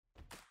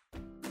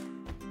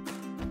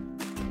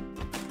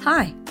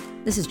Hi,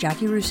 this is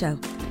Jackie Russo,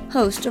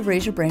 host of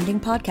Razor Branding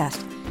Podcast.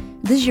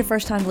 If this is your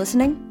first time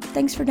listening,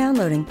 thanks for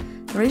downloading.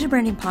 The Razor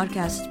Branding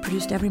Podcast is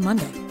produced every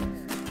Monday.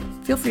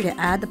 Feel free to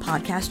add the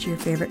podcast to your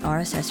favorite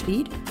RSS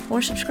feed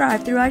or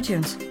subscribe through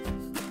iTunes.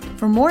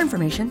 For more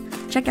information,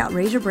 check out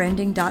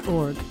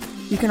razorbranding.org.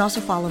 You can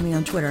also follow me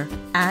on Twitter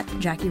at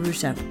Jackie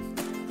Russo.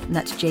 And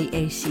that's JaciRusso,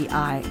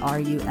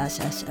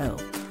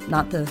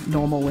 not the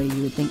normal way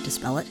you would think to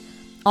spell it.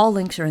 All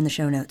links are in the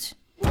show notes.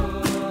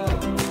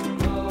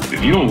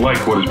 If you don't like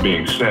what is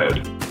being said,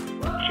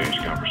 change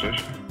the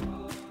conversation.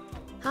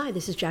 Hi,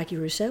 this is Jackie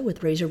Russo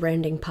with Razor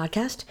Branding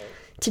Podcast.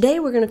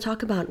 Today we're going to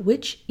talk about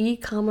which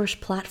e-commerce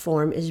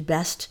platform is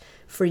best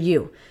for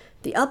you.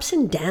 The ups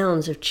and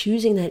downs of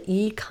choosing that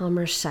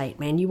e-commerce site,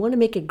 man. You want to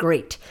make it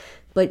great,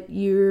 but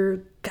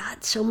you've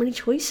got so many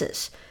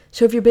choices.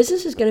 So if your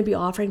business is going to be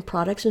offering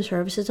products and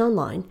services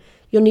online,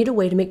 you'll need a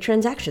way to make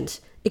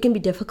transactions. It can be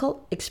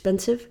difficult,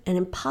 expensive, and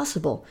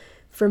impossible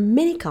for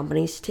many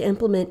companies to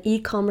implement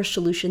e-commerce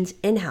solutions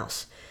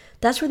in-house.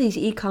 That's where these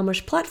e-commerce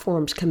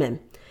platforms come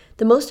in.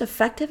 The most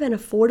effective and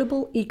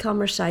affordable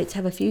e-commerce sites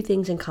have a few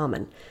things in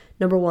common.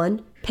 Number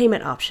 1,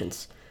 payment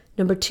options.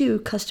 Number 2,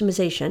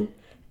 customization.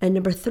 And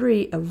number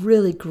 3, a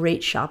really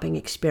great shopping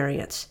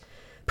experience.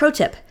 Pro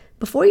tip,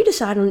 before you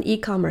decide on an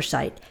e-commerce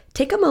site,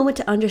 take a moment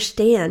to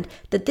understand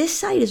that this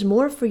site is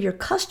more for your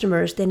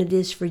customers than it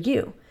is for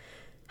you.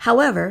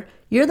 However,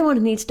 you're the one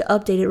who needs to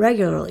update it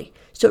regularly,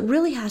 so it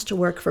really has to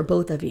work for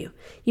both of you.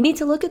 You need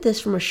to look at this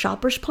from a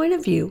shopper's point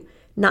of view,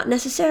 not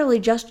necessarily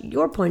just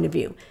your point of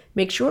view.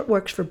 Make sure it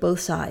works for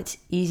both sides,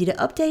 easy to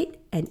update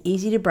and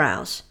easy to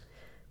browse.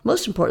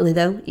 Most importantly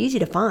though, easy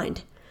to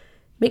find.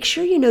 Make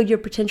sure you know your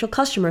potential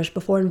customers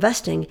before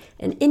investing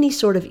in any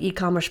sort of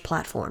e-commerce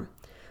platform.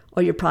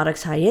 Are your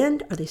products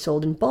high-end? Are they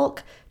sold in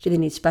bulk? Do they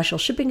need special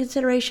shipping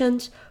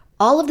considerations?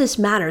 All of this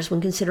matters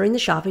when considering the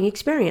shopping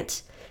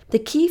experience. The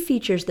key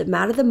features that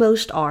matter the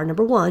most are,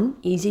 number 1,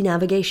 easy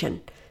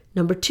navigation.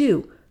 Number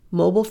 2,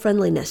 mobile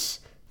friendliness.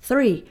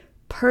 3,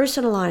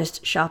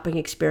 personalized shopping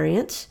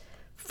experience.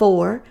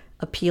 4,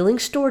 appealing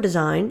store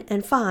design.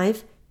 And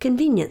 5,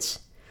 convenience.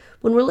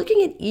 When we're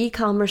looking at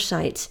e-commerce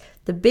sites,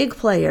 the big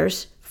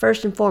players,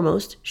 first and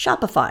foremost,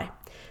 Shopify.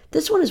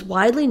 This one is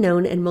widely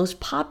known and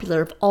most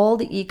popular of all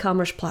the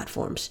e-commerce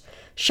platforms.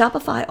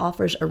 Shopify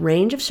offers a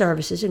range of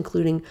services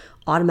including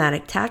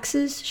automatic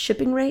taxes,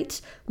 shipping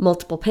rates,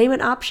 multiple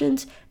payment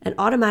options, and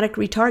automatic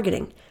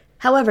retargeting.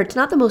 However, it's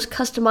not the most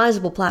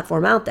customizable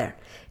platform out there,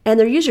 and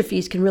their user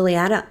fees can really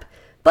add up.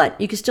 But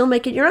you can still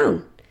make it your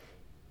own.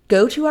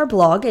 Go to our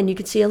blog and you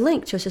can see a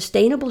link to a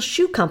sustainable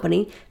shoe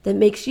company that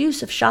makes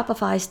use of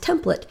Shopify's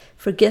template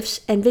for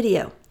GIFs and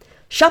video.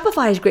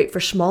 Shopify is great for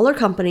smaller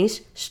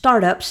companies,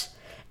 startups,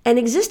 and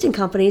existing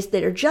companies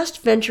that are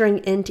just venturing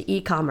into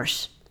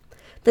e-commerce.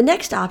 The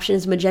next option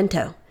is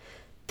Magento.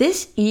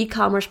 This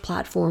e-commerce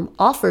platform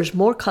offers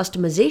more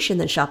customization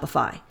than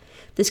Shopify.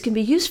 This can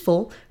be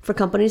useful for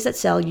companies that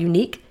sell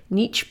unique,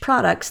 niche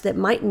products that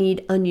might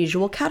need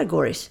unusual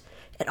categories.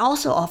 It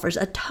also offers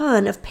a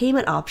ton of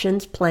payment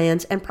options,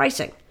 plans, and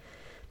pricing.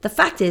 The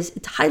fact is,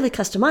 it's highly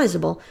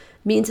customizable,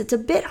 means it's a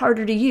bit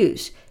harder to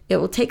use. It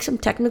will take some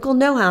technical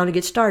know-how to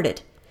get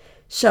started.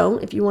 So,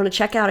 if you want to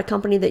check out a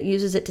company that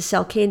uses it to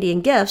sell candy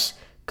and gifts,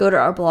 go to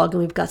our blog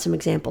and we've got some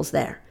examples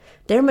there.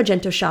 Their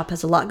Magento shop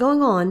has a lot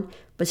going on,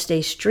 but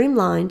stays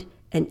streamlined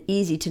and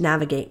easy to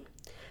navigate.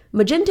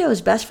 Magento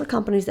is best for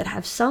companies that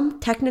have some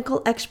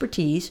technical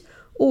expertise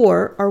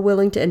or are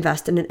willing to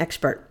invest in an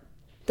expert.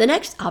 The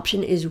next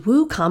option is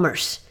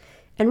WooCommerce.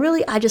 And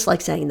really, I just like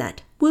saying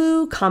that.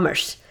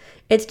 WooCommerce.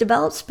 It's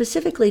developed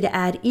specifically to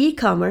add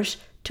e-commerce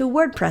to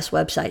WordPress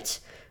websites.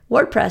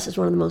 WordPress is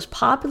one of the most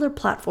popular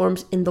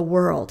platforms in the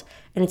world,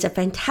 and it's a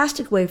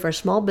fantastic way for a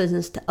small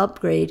business to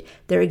upgrade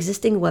their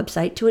existing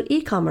website to an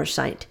e-commerce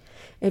site.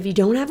 If you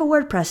don't have a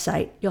WordPress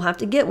site, you'll have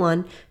to get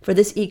one for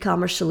this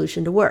e-commerce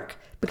solution to work,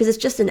 because it's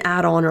just an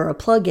add-on or a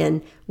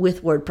plug-in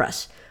with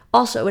WordPress.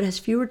 Also, it has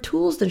fewer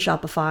tools than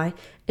Shopify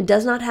and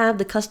does not have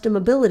the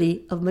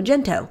customability of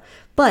Magento.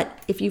 But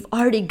if you've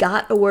already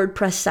got a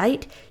WordPress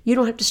site, you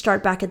don't have to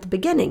start back at the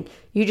beginning.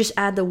 You just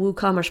add the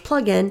WooCommerce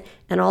plugin,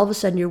 and all of a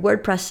sudden your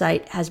WordPress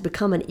site has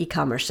become an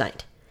e-commerce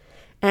site.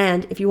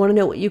 And if you want to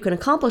know what you can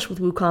accomplish with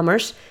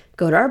WooCommerce,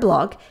 go to our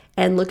blog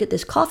and look at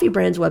this coffee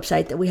brand's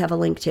website that we have a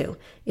link to.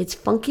 It's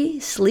funky,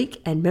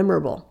 sleek, and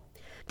memorable.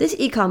 This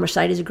e-commerce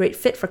site is a great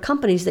fit for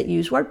companies that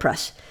use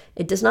WordPress.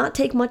 It does not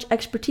take much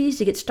expertise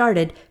to get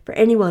started for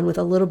anyone with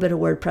a little bit of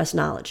WordPress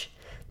knowledge.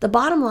 The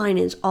bottom line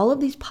is all of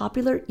these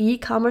popular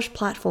e-commerce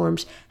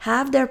platforms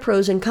have their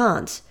pros and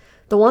cons.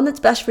 The one that's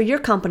best for your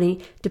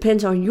company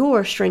depends on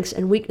your strengths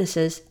and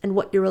weaknesses and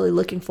what you're really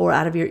looking for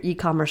out of your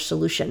e-commerce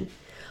solution.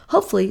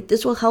 Hopefully,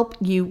 this will help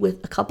you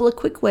with a couple of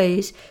quick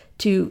ways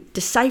to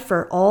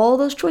decipher all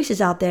those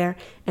choices out there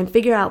and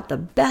figure out the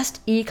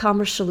best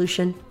e-commerce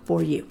solution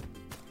for you.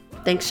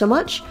 Thanks so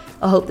much.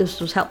 I hope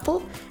this was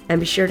helpful, and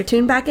be sure to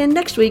tune back in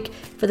next week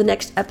for the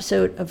next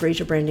episode of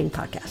Razor Branding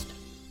Podcast.